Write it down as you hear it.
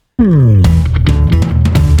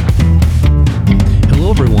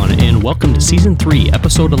welcome to Season 3,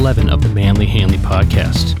 Episode 11 of the Manly Hanley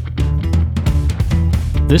Podcast.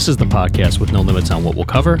 This is the podcast with no limits on what we'll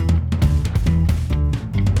cover.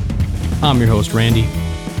 I'm your host, Randy.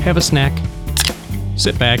 Have a snack,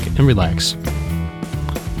 sit back, and relax.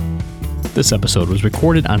 This episode was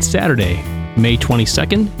recorded on Saturday, May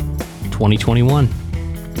 22nd, 2021.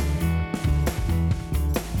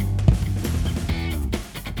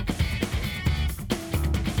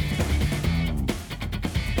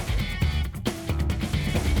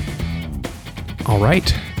 All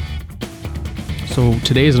right. So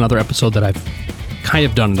today is another episode that I've kind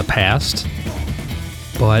of done in the past,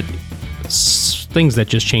 but things that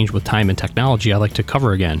just change with time and technology I like to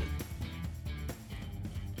cover again.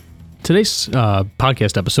 Today's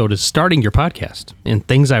podcast episode is starting your podcast and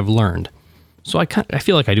things I've learned. So I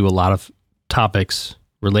feel like I do a lot of topics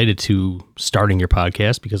related to starting your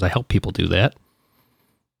podcast because I help people do that.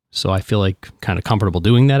 So I feel like kind of comfortable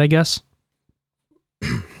doing that, I guess.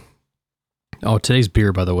 Oh, today's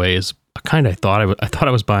beer, by the way, is a kind I thought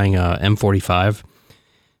I was buying a M45,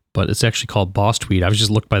 but it's actually called Boss Tweed. I was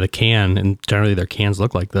just looked by the can, and generally their cans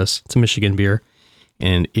look like this. It's a Michigan beer,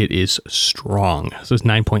 and it is strong. So it's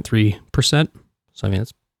 9.3%. So I mean,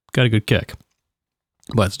 it's got a good kick,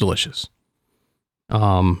 but it's delicious.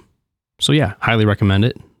 So yeah, highly recommend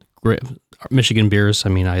it. Great Michigan beers. I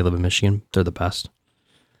mean, I live in Michigan. They're the best.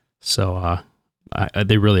 So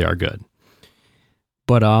they really are good.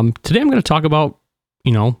 But today I'm going to talk about,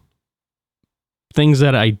 things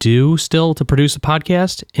that I do still to produce a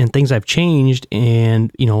podcast and things I've changed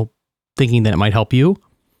and, thinking that it might help you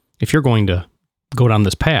if you're going to go down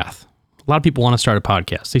this path. A lot of people want to start a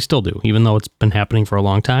podcast. They still do, even though it's been happening for a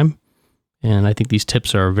long time. And I think these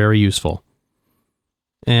tips are very useful.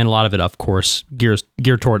 And a lot of it, of course,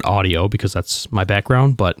 geared toward audio because that's my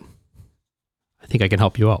background, but I think I can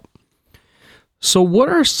help you out. So what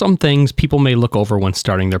are some things people may look over when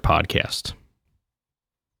starting their podcast?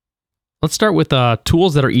 Let's start with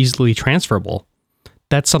tools that are easily transferable.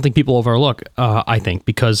 That's something people overlook, I think,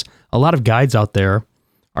 because a lot of guides out there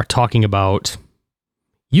are talking about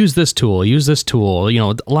use this tool, a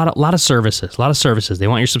lot of services. They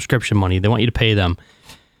want your subscription money. They want you to pay them.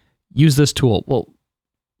 Use this tool. Well,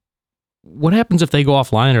 what happens if they go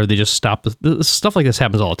offline or they just stop? Stuff like this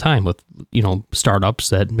happens all the time with, startups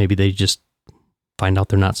that maybe they just find out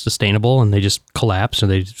they're not sustainable and they just collapse or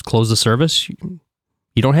they just close the service.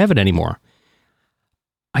 You don't have it anymore.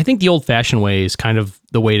 I think the old-fashioned way is kind of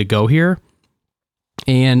the way to go here.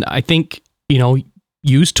 And I think,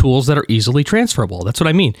 use tools that are easily transferable. That's what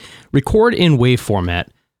I mean. Record in WAV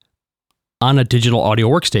format on a digital audio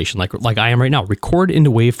workstation, like I am right now. Record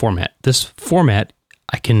into WAV format. This format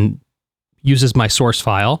I can use as my source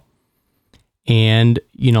file. And,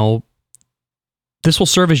 this will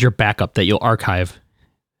serve as your backup that you'll archive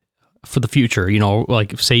for the future.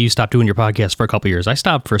 Like say you stop doing your podcast for a couple years. I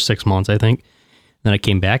stopped for 6 months, I think. Then I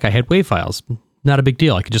came back. I had WAV files. Not a big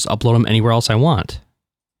deal. I could just upload them anywhere else I want.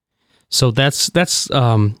 So that's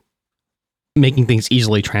making things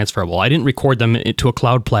easily transferable. I didn't record them into a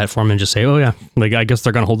cloud platform and just say, oh yeah, I guess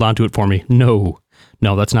they're going to hold on to it for me. No,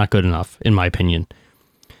 that's not good enough, in my opinion.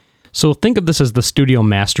 So think of this as the studio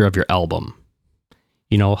master of your album.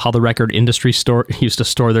 How the record industry used to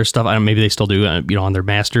store their stuff. Maybe they still do, on their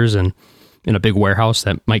masters and in a big warehouse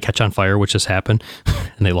that might catch on fire, which has happened,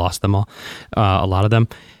 and they lost them all, a lot of them.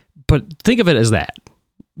 But think of it as that.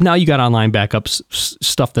 Now you got online backups,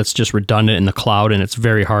 stuff that's just redundant in the cloud, and it's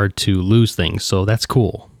very hard to lose things. So that's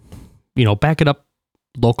cool. Back it up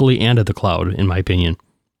locally and to the cloud, in my opinion.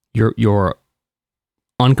 Your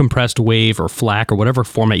uncompressed WAV or FLAC or whatever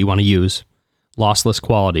format you want to use, lossless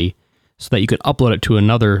quality, so that you can upload it to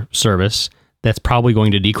another service that's probably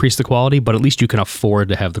going to decrease the quality, but at least you can afford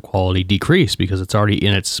to have the quality decrease because it's already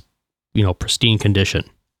in its, pristine condition.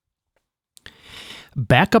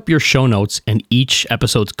 Back up your show notes and each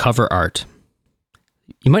episode's cover art.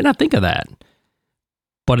 You might not think of that,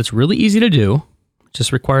 but it's really easy to do. It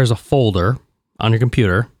just requires a folder on your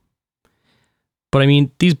computer. But I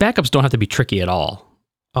mean, these backups don't have to be tricky at all.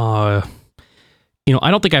 I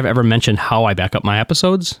don't think I've ever mentioned how I back up my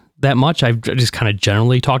episodes that much. I've just kind of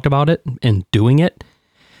generally talked about it and doing it.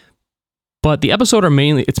 But the episode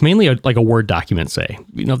it's mainly like a Word document, say,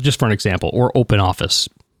 just for an example, or OpenOffice.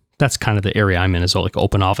 That's kind of the area I'm in, is like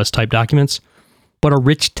OpenOffice type documents, but a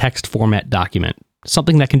rich text format document,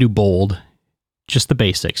 something that can do bold, just the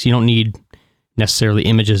basics. You don't need necessarily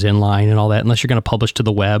images inline and all that unless you're going to publish to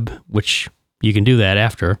the web, which you can do that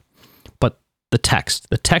after. But the text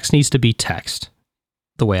needs to be text.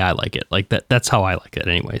 The way I like it. That's how I like it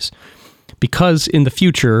anyways. Because in the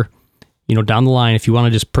future, down the line, if you want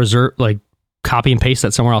to just preserve, copy and paste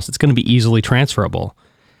that somewhere else. It's going to be easily transferable.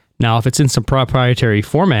 Now, if it's in some proprietary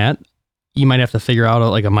format, you might have to figure out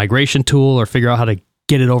like a migration tool or figure out how to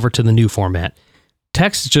get it over to the new format.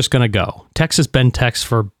 Text is just going to go. Text has been text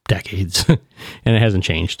for decades and it hasn't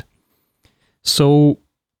changed. So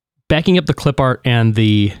backing up the clip art and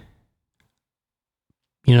the,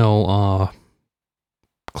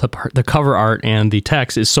 clip art, the cover art and the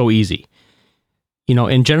text is so easy.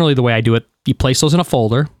 And generally the way I do it, you place those in a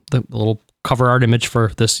folder, the little cover art image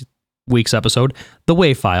for this week's episode, the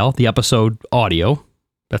WAV file, the episode audio.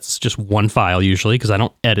 That's just one file usually because I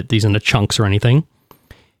don't edit these into chunks or anything.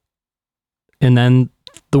 And then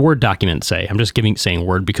the Word document, I'm just saying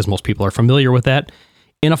Word because most people are familiar with that,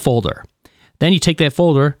 in a folder. Then you take that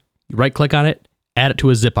folder, you right click on it, add it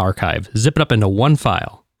to a zip archive, zip it up into one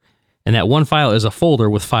file. And that one file is a folder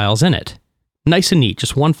with files in it. Nice and neat,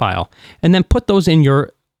 just one file. And then put those in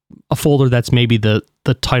a folder that's maybe the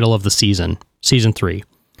title of the season 3.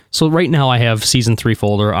 So right now I have season 3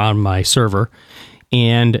 folder on my server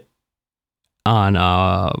and on,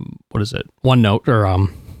 OneNote or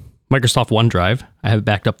Microsoft OneDrive. I have it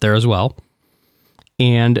backed up there as well.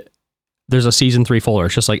 And there's a season 3 folder.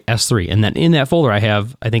 It's just like S3. And then in that folder I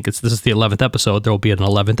think this is the 11th episode. There will be an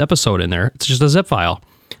 11th episode in there. It's just a zip file.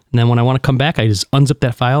 And then when I want to come back, I just unzip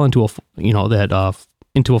that file into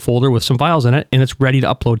into a folder with some files in it, and it's ready to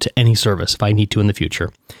upload to any service if I need to in the future.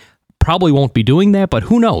 Probably won't be doing that, but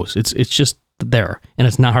who knows? It's just there, and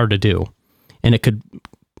it's not hard to do. And it could,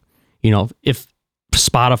 if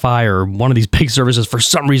Spotify or one of these big services for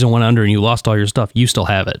some reason went under and you lost all your stuff, you still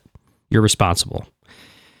have it. You're responsible.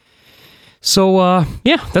 So,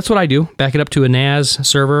 that's what I do. Back it up to a NAS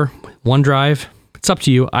server, OneDrive. It's up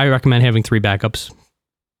to you. I recommend having 3 backups.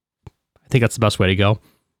 I think that's the best way to go.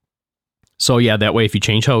 So, that way if you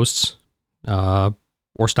change hosts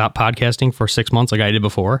or stop podcasting for 6 months like I did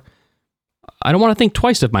before, I don't want to think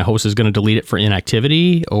twice if my host is going to delete it for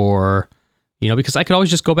inactivity or, because I could always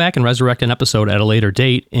just go back and resurrect an episode at a later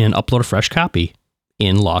date and upload a fresh copy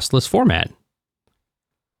in lossless format.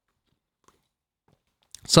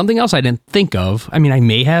 Something else I didn't think of, I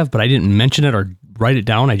may have, but I didn't mention it or write it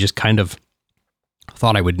down. I just kind of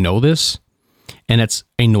thought I would know this. And it's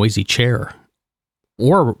a noisy chair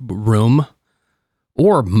or room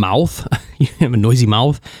or mouth. You have a noisy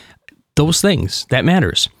mouth. Those things, that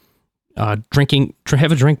matters. Have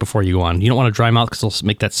a drink before you go on. You don't want a dry mouth because it'll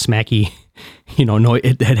make that smacky, noise.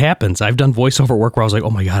 It happens. I've done voiceover work where I was like, oh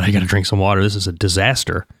my God, I got to drink some water. This is a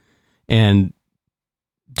disaster. And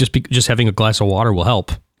just having a glass of water will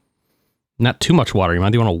help. Not too much water. You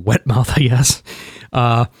might want a wet mouth, I guess.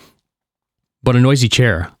 But a noisy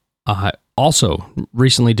chair. Also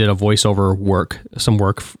recently did a voiceover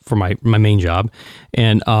work for my main job.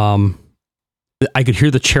 And I could hear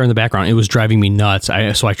the chair in the background. It was driving me nuts.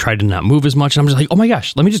 So I tried to not move as much. And I'm just like, oh my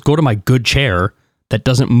gosh, let me just go to my good chair that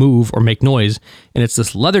doesn't move or make noise. And it's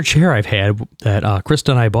this leather chair I've had that Krista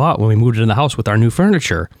and I bought when we moved into the house with our new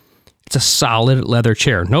furniture. It's a solid leather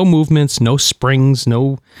chair. No movements, no springs,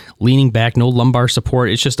 no leaning back, no lumbar support.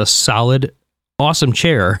 It's just a solid, awesome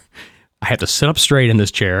chair. I have to sit up straight in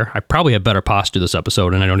this chair. I probably have better posture this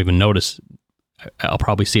episode, and I don't even notice. I'll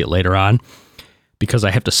probably see it later on because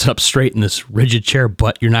I have to sit up straight in this rigid chair,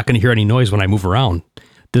 but you're not going to hear any noise when I move around.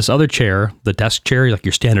 This other chair, the desk chair, like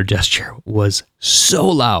your standard desk chair, was so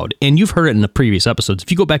loud. And you've heard it in the previous episodes.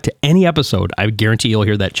 If you go back to any episode, I guarantee you'll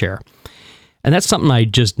hear that chair. And that's something I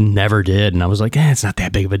just never did. And I was like, it's not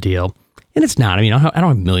that big of a deal. And it's not. I don't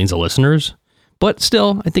have millions of listeners, but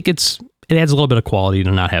still, I think it adds a little bit of quality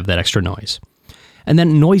to not have that extra noise. And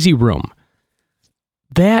then noisy room.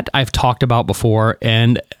 That I've talked about before,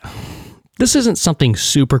 and this isn't something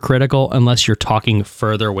super critical unless you're talking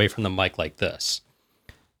further away from the mic like this.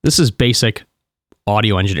 This is basic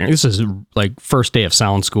audio engineering. This is like first day of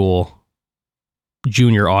sound school,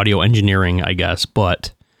 junior audio engineering, I guess,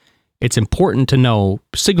 but it's important to know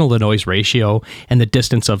signal to noise ratio and the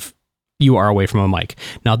distance of you are away from a mic.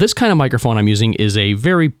 Now, this kind of microphone I'm using is a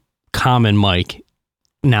very common mic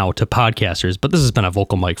now to podcasters, but this has been a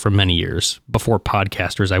vocal mic for many years, before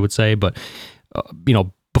podcasters, I would say, but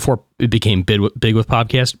before it became big with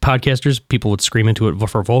podcasters, people would scream into it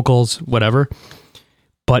for vocals, whatever.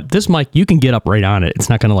 But this mic, you can get up right on it. It's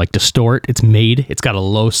not going to distort. It's got a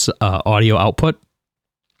low audio output.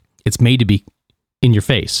 It's made to be in your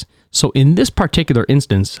face. So in this particular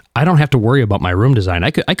instance, I don't have to worry about my room design.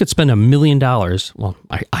 I could spend $1 million. Well,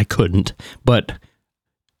 I couldn't, but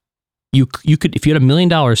you could, if you had $1 million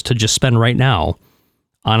to just spend right now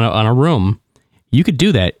on a room, you could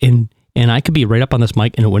do that. And I could be right up on this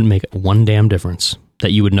mic and it wouldn't make one damn difference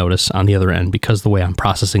that you would notice on the other end because of the way I'm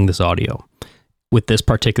processing this audio with this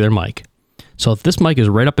particular mic. So if this mic is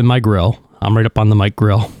right up in my grill, I'm right up on the mic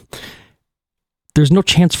grill, there's no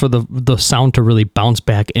chance for the sound to really bounce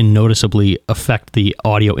back and noticeably affect the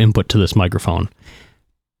audio input to this microphone.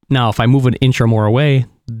 Now, if I move an inch or more away,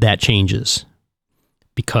 that changes.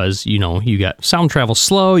 Because, you got sound travel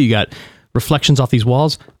slow, you got reflections off these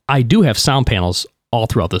walls. I do have sound panels all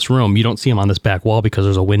throughout this room. You don't see them on this back wall because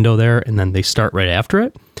there's a window there and then they start right after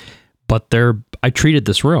it. But I treated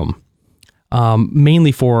this room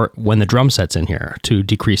mainly for when the drum set's in here to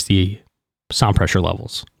decrease the sound pressure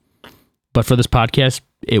levels. But for this podcast,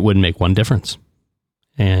 it wouldn't make one difference.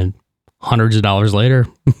 And hundreds of dollars later,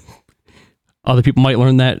 other people might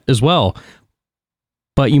learn that as well.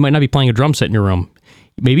 But you might not be playing a drum set in your room.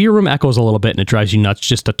 Maybe your room echoes a little bit and it drives you nuts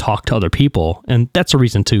just to talk to other people. And that's a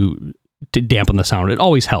reason to dampen the sound. It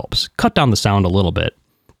always helps. Cut down the sound a little bit.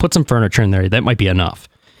 Put some furniture in there. That might be enough.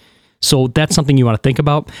 So that's something you want to think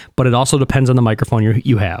about, but it also depends on the microphone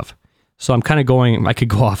you have. So I'm kind of I could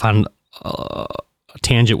go off on a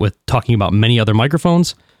tangent with talking about many other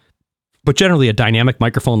microphones, but generally a dynamic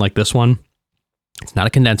microphone like this one, it's not a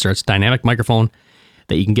condenser, it's a dynamic microphone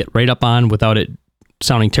that you can get right up on without it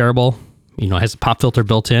sounding terrible. It has a pop filter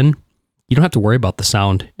built in. You don't have to worry about the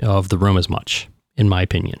sound of the room as much, in my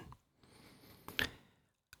opinion.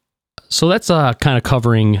 So that's kind of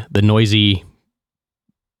covering the noisy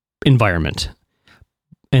environment.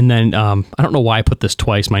 And then I don't know why I put this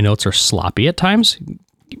twice. My notes are sloppy at times.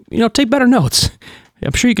 Take better notes.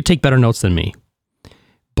 I'm sure you could take better notes than me.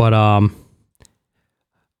 But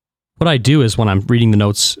what I do is when I'm reading the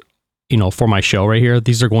notes, for my show right here,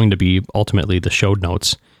 these are going to be ultimately the show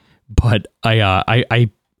notes. But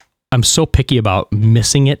I'm so picky about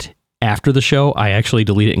missing it after the show. I actually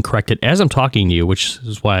delete it and correct it as I'm talking to you, which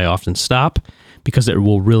is why I often stop, because it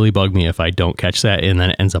will really bug me if I don't catch that and then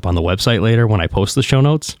it ends up on the website later when I post the show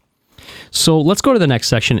notes. So let's go to the next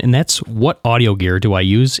section, and that's what audio gear do I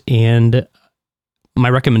use and my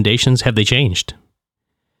recommendations, have they changed?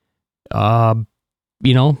 Let's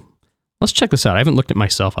check this out. I haven't looked at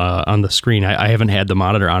myself on the screen. I haven't had the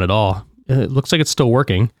monitor on at all. It looks like it's still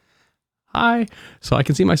working. Hi. So I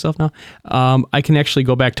can see myself now. I can actually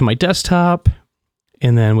go back to my desktop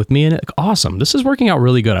and then with me in it. Awesome. This is working out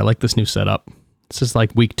really good. I like this new setup. This is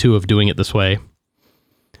like week 2 of doing it this way.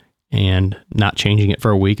 And not changing it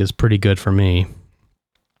for a week is pretty good for me.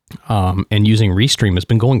 And using Restream has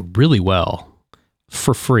been going really well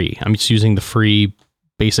for free. I'm just using the free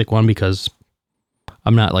basic one because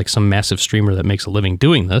I'm not like some massive streamer that makes a living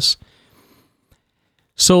doing this.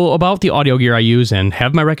 So about the audio gear I use, and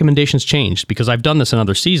have my recommendations changed? Because I've done this in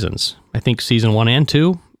other seasons. I think season 1 and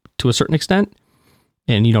 2 to a certain extent.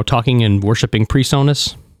 And, talking and worshiping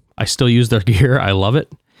PreSonus, I still use their gear. I love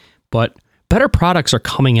it. But better products are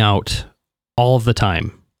coming out all of the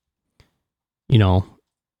time.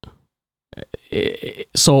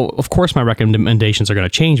 So of course my recommendations are going to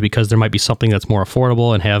change because there might be something that's more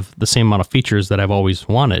affordable and have the same amount of features that I've always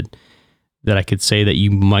wanted that I could say that you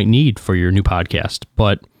might need for your new podcast.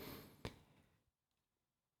 But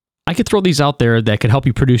I could throw these out there that could help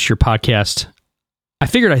you produce your podcast. I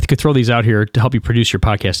figured I could throw these out here to help you produce your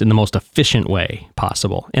podcast in the most efficient way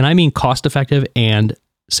possible. And I mean cost effective and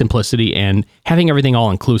simplicity and having everything all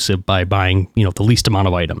inclusive by buying, the least amount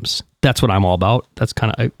of items. That's what I'm all about. That's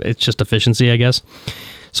it's just efficiency, I guess.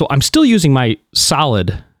 So I'm still using my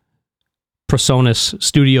solid PreSonus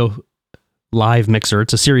Studio Live mixer.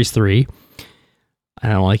 It's a Series 3. I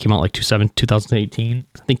don't know, it came out like 2018.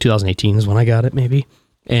 I think 2018 is when I got it, maybe.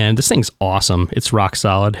 And this thing's awesome. It's rock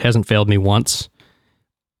solid. Hasn't failed me once.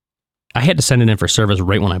 I had to send it in for service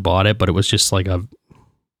right when I bought it, but it was just like a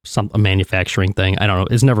manufacturing thing. I don't know.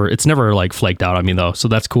 It's never like flaked out on me though. So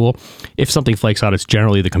that's cool. If something flakes out, it's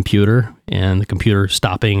generally the computer and the computer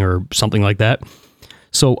stopping or something like that.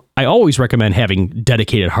 So I always recommend having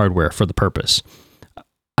dedicated hardware for the purpose.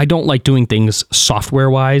 I don't like doing things software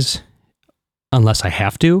wise unless I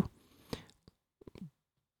have to.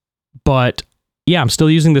 But yeah, I'm still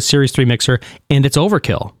using the Series 3 mixer and it's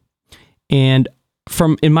overkill. And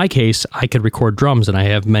in my case, I could record drums and I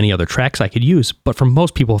have many other tracks I could use. But for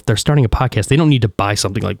most people, if they're starting a podcast, they don't need to buy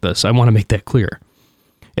something like this. I want to make that clear.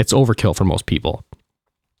 It's overkill for most people.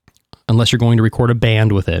 Unless you're going to record a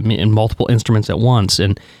band with it and multiple instruments at once.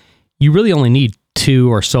 And you really only need 2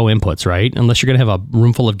 or so inputs, right? Unless you're going to have a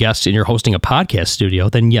room full of guests and you're hosting a podcast studio,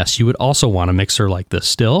 then yes, you would also want a mixer like this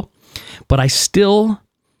still. But I still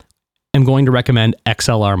am going to recommend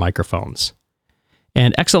XLR microphones.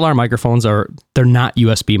 And XLR microphones they're not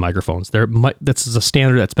USB microphones. This is a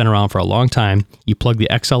standard that's been around for a long time. You plug the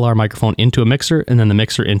XLR microphone into a mixer and then the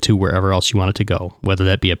mixer into wherever else you want it to go, whether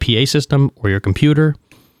that be a PA system or your computer.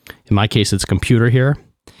 In my case, it's a computer here.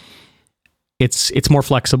 It's more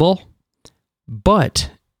flexible,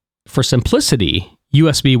 but for simplicity,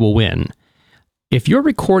 USB will win. If you're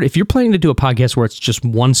planning to do a podcast where it's just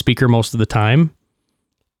one speaker most of the time,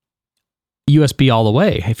 USB all the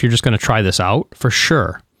way. If you're just going to try this out, for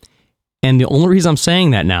sure. And the only reason I'm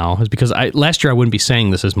saying that now is because last year I wouldn't be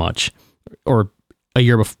saying this as much, or a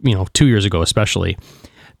year before, 2 years ago especially.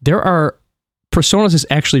 PreSonus has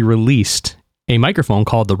actually released a microphone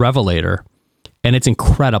called the Revelator, and it's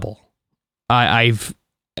incredible.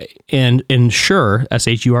 Shure,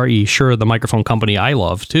 S-H-U-R-E, Shure, the microphone company I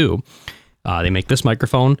love too. They make this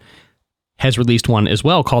microphone, has released one as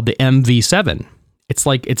well called the MV7.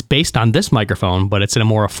 It's based on this microphone, but it's in a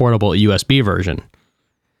more affordable USB version.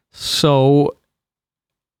 So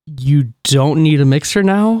you don't need a mixer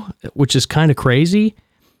now, which is kind of crazy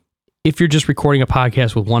if you're just recording a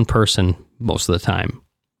podcast with one person most of the time.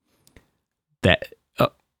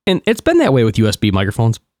 And it's been that way with USB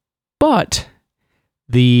microphones, but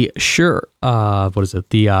the Shure,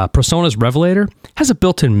 the PreSonus Revelator has a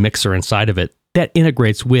built-in mixer inside of it that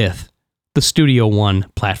integrates with the Studio One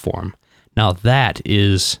platform. Now that's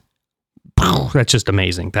just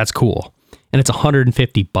amazing. That's cool. And it's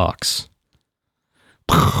 $150.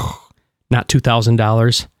 Not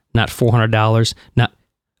 $2,000, not $400, not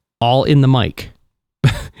all in the mic.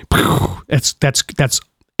 That's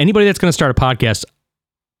anybody that's going to start a podcast.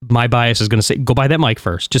 My bias is going to say, go buy that mic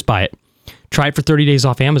first. Just buy it. Try it for 30 days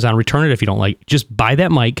off Amazon. Return it if you don't like. Just buy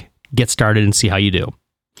that mic, get started, and see how you do.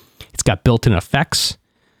 It's got built-in effects,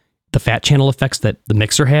 the fat channel effects that the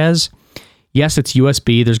mixer has. Yes, it's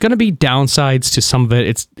USB. There's going to be downsides to some of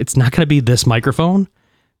it. It's not going to be this microphone,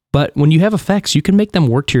 but when you have effects, you can make them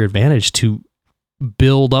work to your advantage to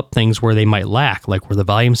build up things where they might lack, like where the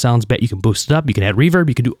volume sounds bad. You can boost it up. You can add reverb.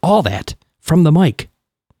 You can do all that from the mic.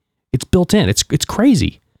 It's built in. It's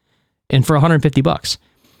crazy, and for $150.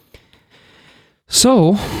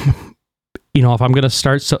 So, if I'm going to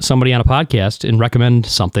start somebody on a podcast and recommend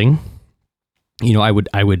something, I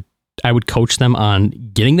would coach them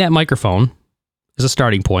on getting that microphone as a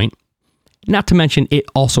starting point. Not to mention, it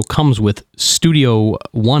also comes with Studio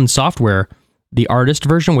One software, the Artist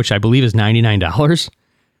version, which I believe is $99.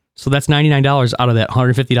 So that's $99 out of that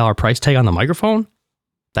 $150 price tag on the microphone.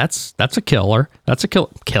 That's a killer. That's a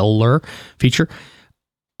killer feature.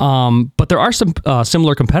 But there are some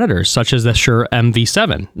similar competitors, such as the Shure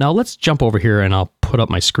MV7. Now let's jump over here and I'll put up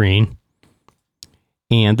my screen.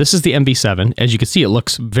 And this is the MV7. As you can see, it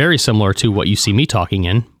looks very similar to what you see me talking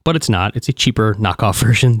in, but it's not. It's a cheaper knockoff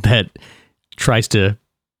version that tries to,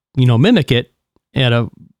 mimic it at a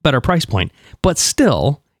better price point. But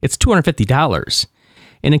still, it's $250.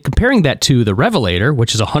 And in comparing that to the Revelator,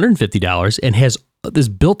 which is $150 and has this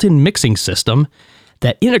built-in mixing system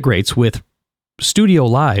that integrates with Studio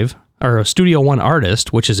Live or Studio One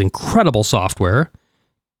Artist, which is incredible software.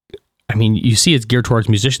 I mean, you see it's geared towards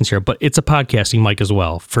musicians here, but it's a podcasting mic as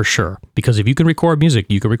well, for sure. Because if you can record music,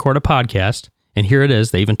 you can record a podcast. And here it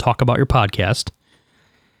is. They even talk about your podcast.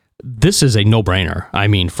 This is a no-brainer. I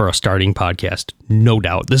mean, for a starting podcast, no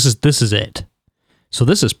doubt. This is it. So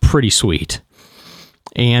this is pretty sweet.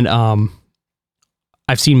 And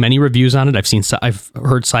I've seen many reviews on it. I've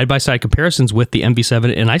heard side-by-side comparisons with the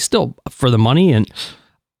MV7, and I still, for the money, and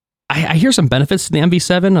I hear some benefits to the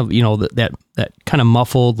MV7 of, that kind of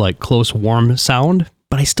muffled, like close, warm sound,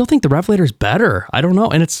 but I still think the Revelator is better. I don't know.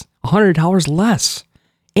 And it's $100 less,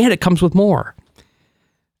 and it comes with more.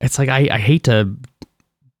 It's like, I hate to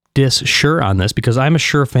diss Shure on this because I'm a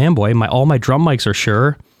Shure fanboy. All my drum mics are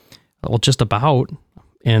Shure, well, just about,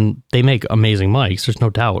 and they make amazing mics. There's no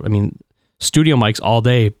doubt. I mean, studio mics all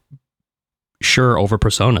day, Shure over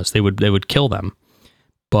PreSonus. They would kill them.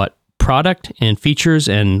 But product and features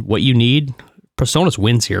and what you need, PreSonus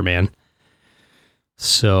wins here, man.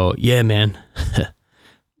 So yeah, man.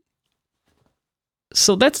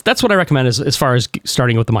 So that's what I recommend as far as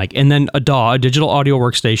starting with the mic. And then a DAW, a digital audio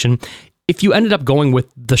workstation. If you ended up going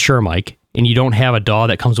with the Shure mic and you don't have a DAW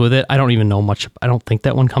that comes with it, I don't even know much. I don't think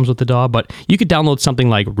that one comes with the DAW, but you could download something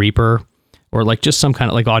like Reaper or like just some kind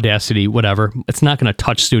of like Audacity, whatever. It's not going to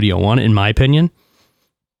touch Studio One, in my opinion.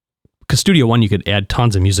 Because Studio One, you could add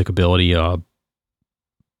tons of music ability,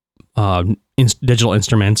 digital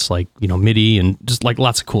instruments like, MIDI and just like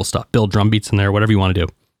lots of cool stuff. Build drum beats in there, whatever you want to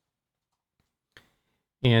do.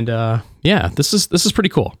 And yeah, this is pretty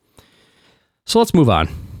cool. So let's move on.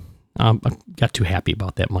 I got too happy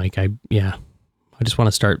about that mic. I just want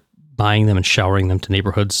to start buying them and showering them to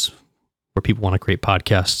neighborhoods where people want to create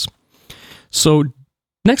podcasts. So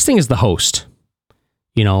next thing is the host.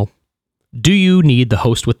 Do you need the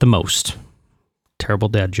host with the most? Terrible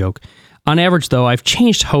dad joke. On average, though, I've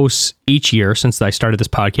changed hosts each year since I started this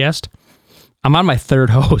podcast. I'm on my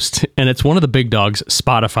third host, and it's one of the big dogs,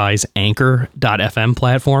 Spotify's Anchor.fm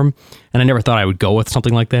platform. And I never thought I would go with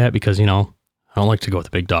something like that because, I don't like to go with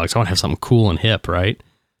the big dogs. I want to have something cool and hip, right?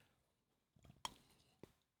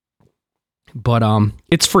 But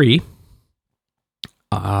it's free.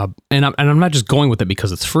 And I'm not just going with it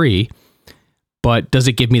because it's free, but does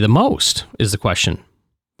it give me the most is the question.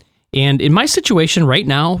 And in my situation right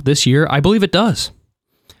now, this year, I believe it does.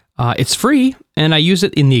 It's free, and I use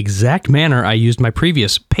it in the exact manner I used my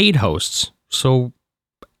previous paid hosts. So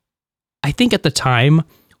I think at the time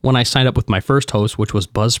when I signed up with my first host, which was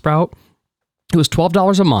Buzzsprout, it was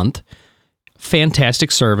 $12 a month.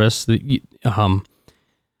 Fantastic service.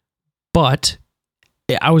 But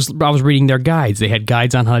I was reading their guides. They had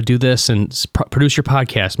guides on how to do this and produce your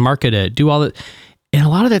podcast, market it, do all that. And a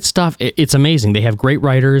lot of that stuff, it's amazing. They have great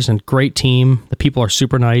writers and great team. The people are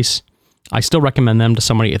super nice. I still recommend them to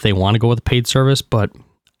somebody if they want to go with a paid service, but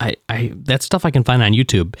I that stuff I can find on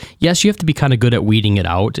YouTube. Yes, you have to be kind of good at weeding it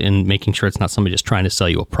out and making sure it's not somebody just trying to sell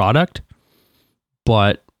you a product.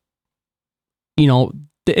 But,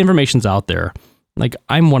 the information's out there. Like,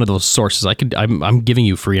 I'm one of those sources. I'm giving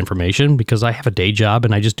you free information because I have a day job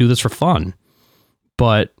and I just do this for fun.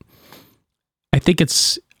 But I think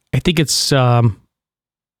it's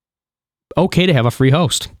okay to have a free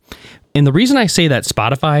host. And the reason I say that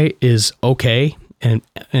Spotify is okay, and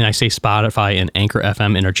I say Spotify and Anchor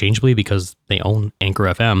FM interchangeably because they own Anchor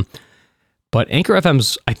FM, but Anchor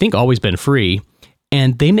FM's, I think, always been free,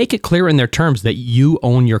 and they make it clear in their terms that you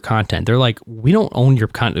own your content. They're like, we don't own your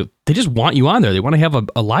content. They just want you on there. They want to have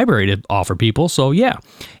a library to offer people, so yeah.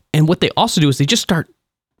 And what they also do is they just start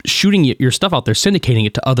shooting your stuff out there, syndicating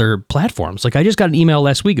it to other platforms. Like, I just got an email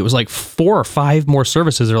last week. It was like 4 or 5 more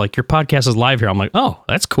services. They're like, your podcast is live here. I'm like, oh,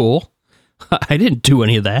 that's cool. I didn't do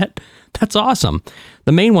any of that. That's awesome.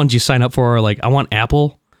 The main ones you sign up for are like, I want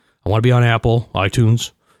Apple. I want to be on Apple,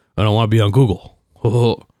 iTunes, and I want to be on Google.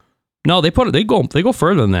 Oh. No, they go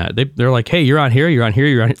further than that. They're like, hey, you're on here, you're on here,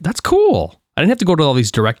 you're on here. That's cool. I didn't have to go to all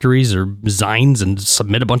these directories or Zines and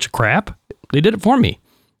submit a bunch of crap. They did it for me.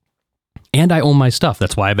 And I own my stuff.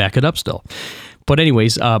 That's why I back it up still. But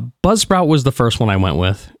anyways, Buzzsprout was the first one I went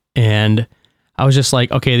with. And I was just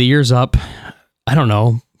like, okay, the year's up. I don't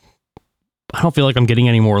know. I don't feel like I'm getting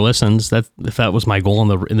any more listens. If that was my goal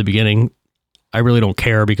in the beginning, I really don't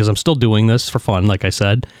care because I'm still doing this for fun, like I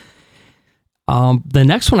said. The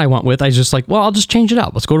next one I went with, I was just like, well, I'll just change it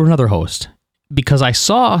up. Let's go to another host. Because I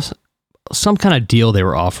saw some kind of deal they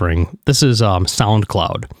were offering. This is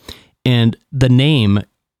SoundCloud. And the name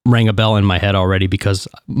rang a bell in my head already because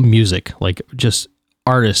music, like just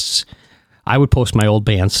artists, I would post my old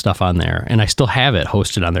band stuff on there, and I still have it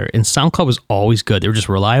hosted on there. And SoundCloud was always good. They were just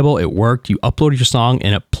reliable. It worked. You uploaded your song,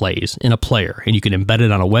 and it plays in a player, and you can embed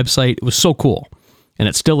it on a website. It was so cool, and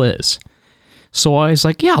it still is. So I was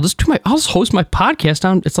like, yeah, I'll just host my podcast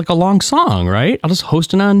on. It's like a long song, right? I'll just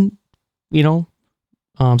host it on,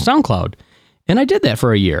 SoundCloud, and I did that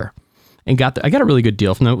for a year, and I got a really good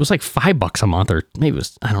deal from them. It was like $5 a month, or maybe it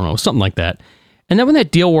was, I don't know, something like that. And then when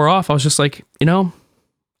that deal wore off, I was just like,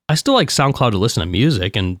 I still like SoundCloud to listen to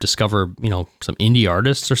music and discover, some indie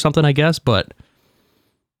artists or something, I guess. But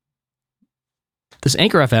this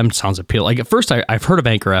Anchor FM sounds appealing. Like, at first, I've heard of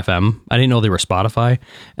Anchor FM. I didn't know they were Spotify.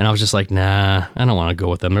 And I was just like, nah, I don't want to go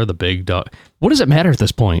with them. They're the big dog. What does it matter at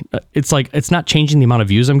this point? It's like, it's not changing the amount of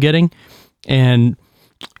views I'm getting and,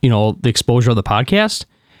 the exposure of the podcast.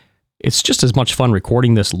 It's just as much fun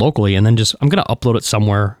recording this locally. And then I'm going to upload it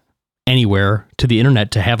somewhere, anywhere to the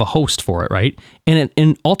internet to have a host for it, right?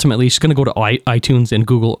 And ultimately, it's going to go to iTunes and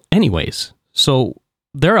Google anyways. So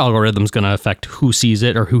their algorithm's going to affect who sees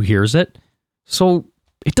it or who hears it. So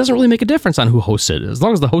it doesn't really make a difference on who hosts it, as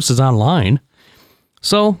long as the host is online.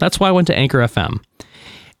 So that's why I went to Anchor FM.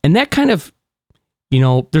 And that kind of,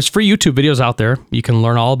 there's free YouTube videos out there. You can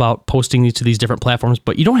learn all about posting to these different platforms,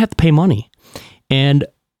 but you don't have to pay money. And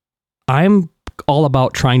I'm all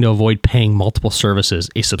about trying to avoid paying multiple services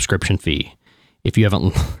a subscription fee. If you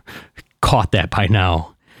haven't caught that by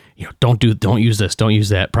now, don't use this, don't use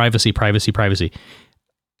that. Privacy.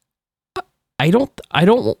 I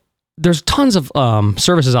don't. There's tons of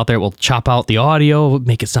services out there that will chop out the audio,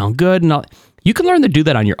 make it sound good, and you can learn to do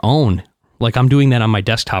that on your own. Like, I'm doing that on my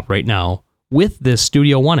desktop right now with this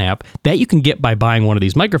Studio One app that you can get by buying one of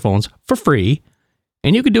these microphones for free,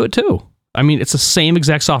 and you can do it too. I mean, it's the same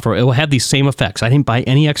exact software. It will have these same effects. I didn't buy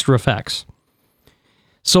any extra effects.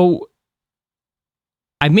 So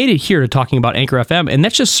I made it here to talking about Anchor FM, and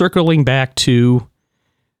that's just circling back to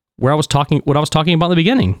what I was talking about in the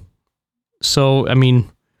beginning. So, I mean,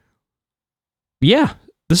 yeah,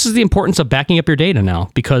 This is the importance of backing up your data now,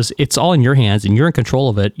 because it's all in your hands and you're in control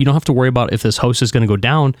of it. You don't have to worry about if this host is going to go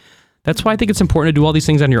down. That's why I think it's important to do all these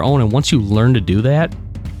things on your own. And once you learn to do that,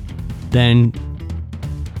 then,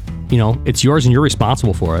 it's yours and you're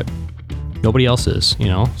responsible for it. Nobody else is,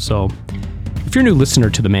 So if you're a new listener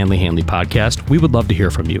to the Manly Hanley podcast, we would love to hear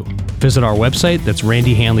from you. Visit our website, that's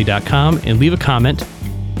randyhanley.com, and leave a comment.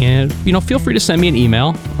 And, feel free to send me an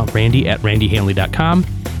email, randy@randyhanley.com,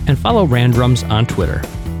 and follow Randrums on Twitter.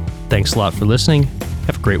 Thanks a lot for listening.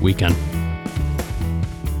 Have a great weekend.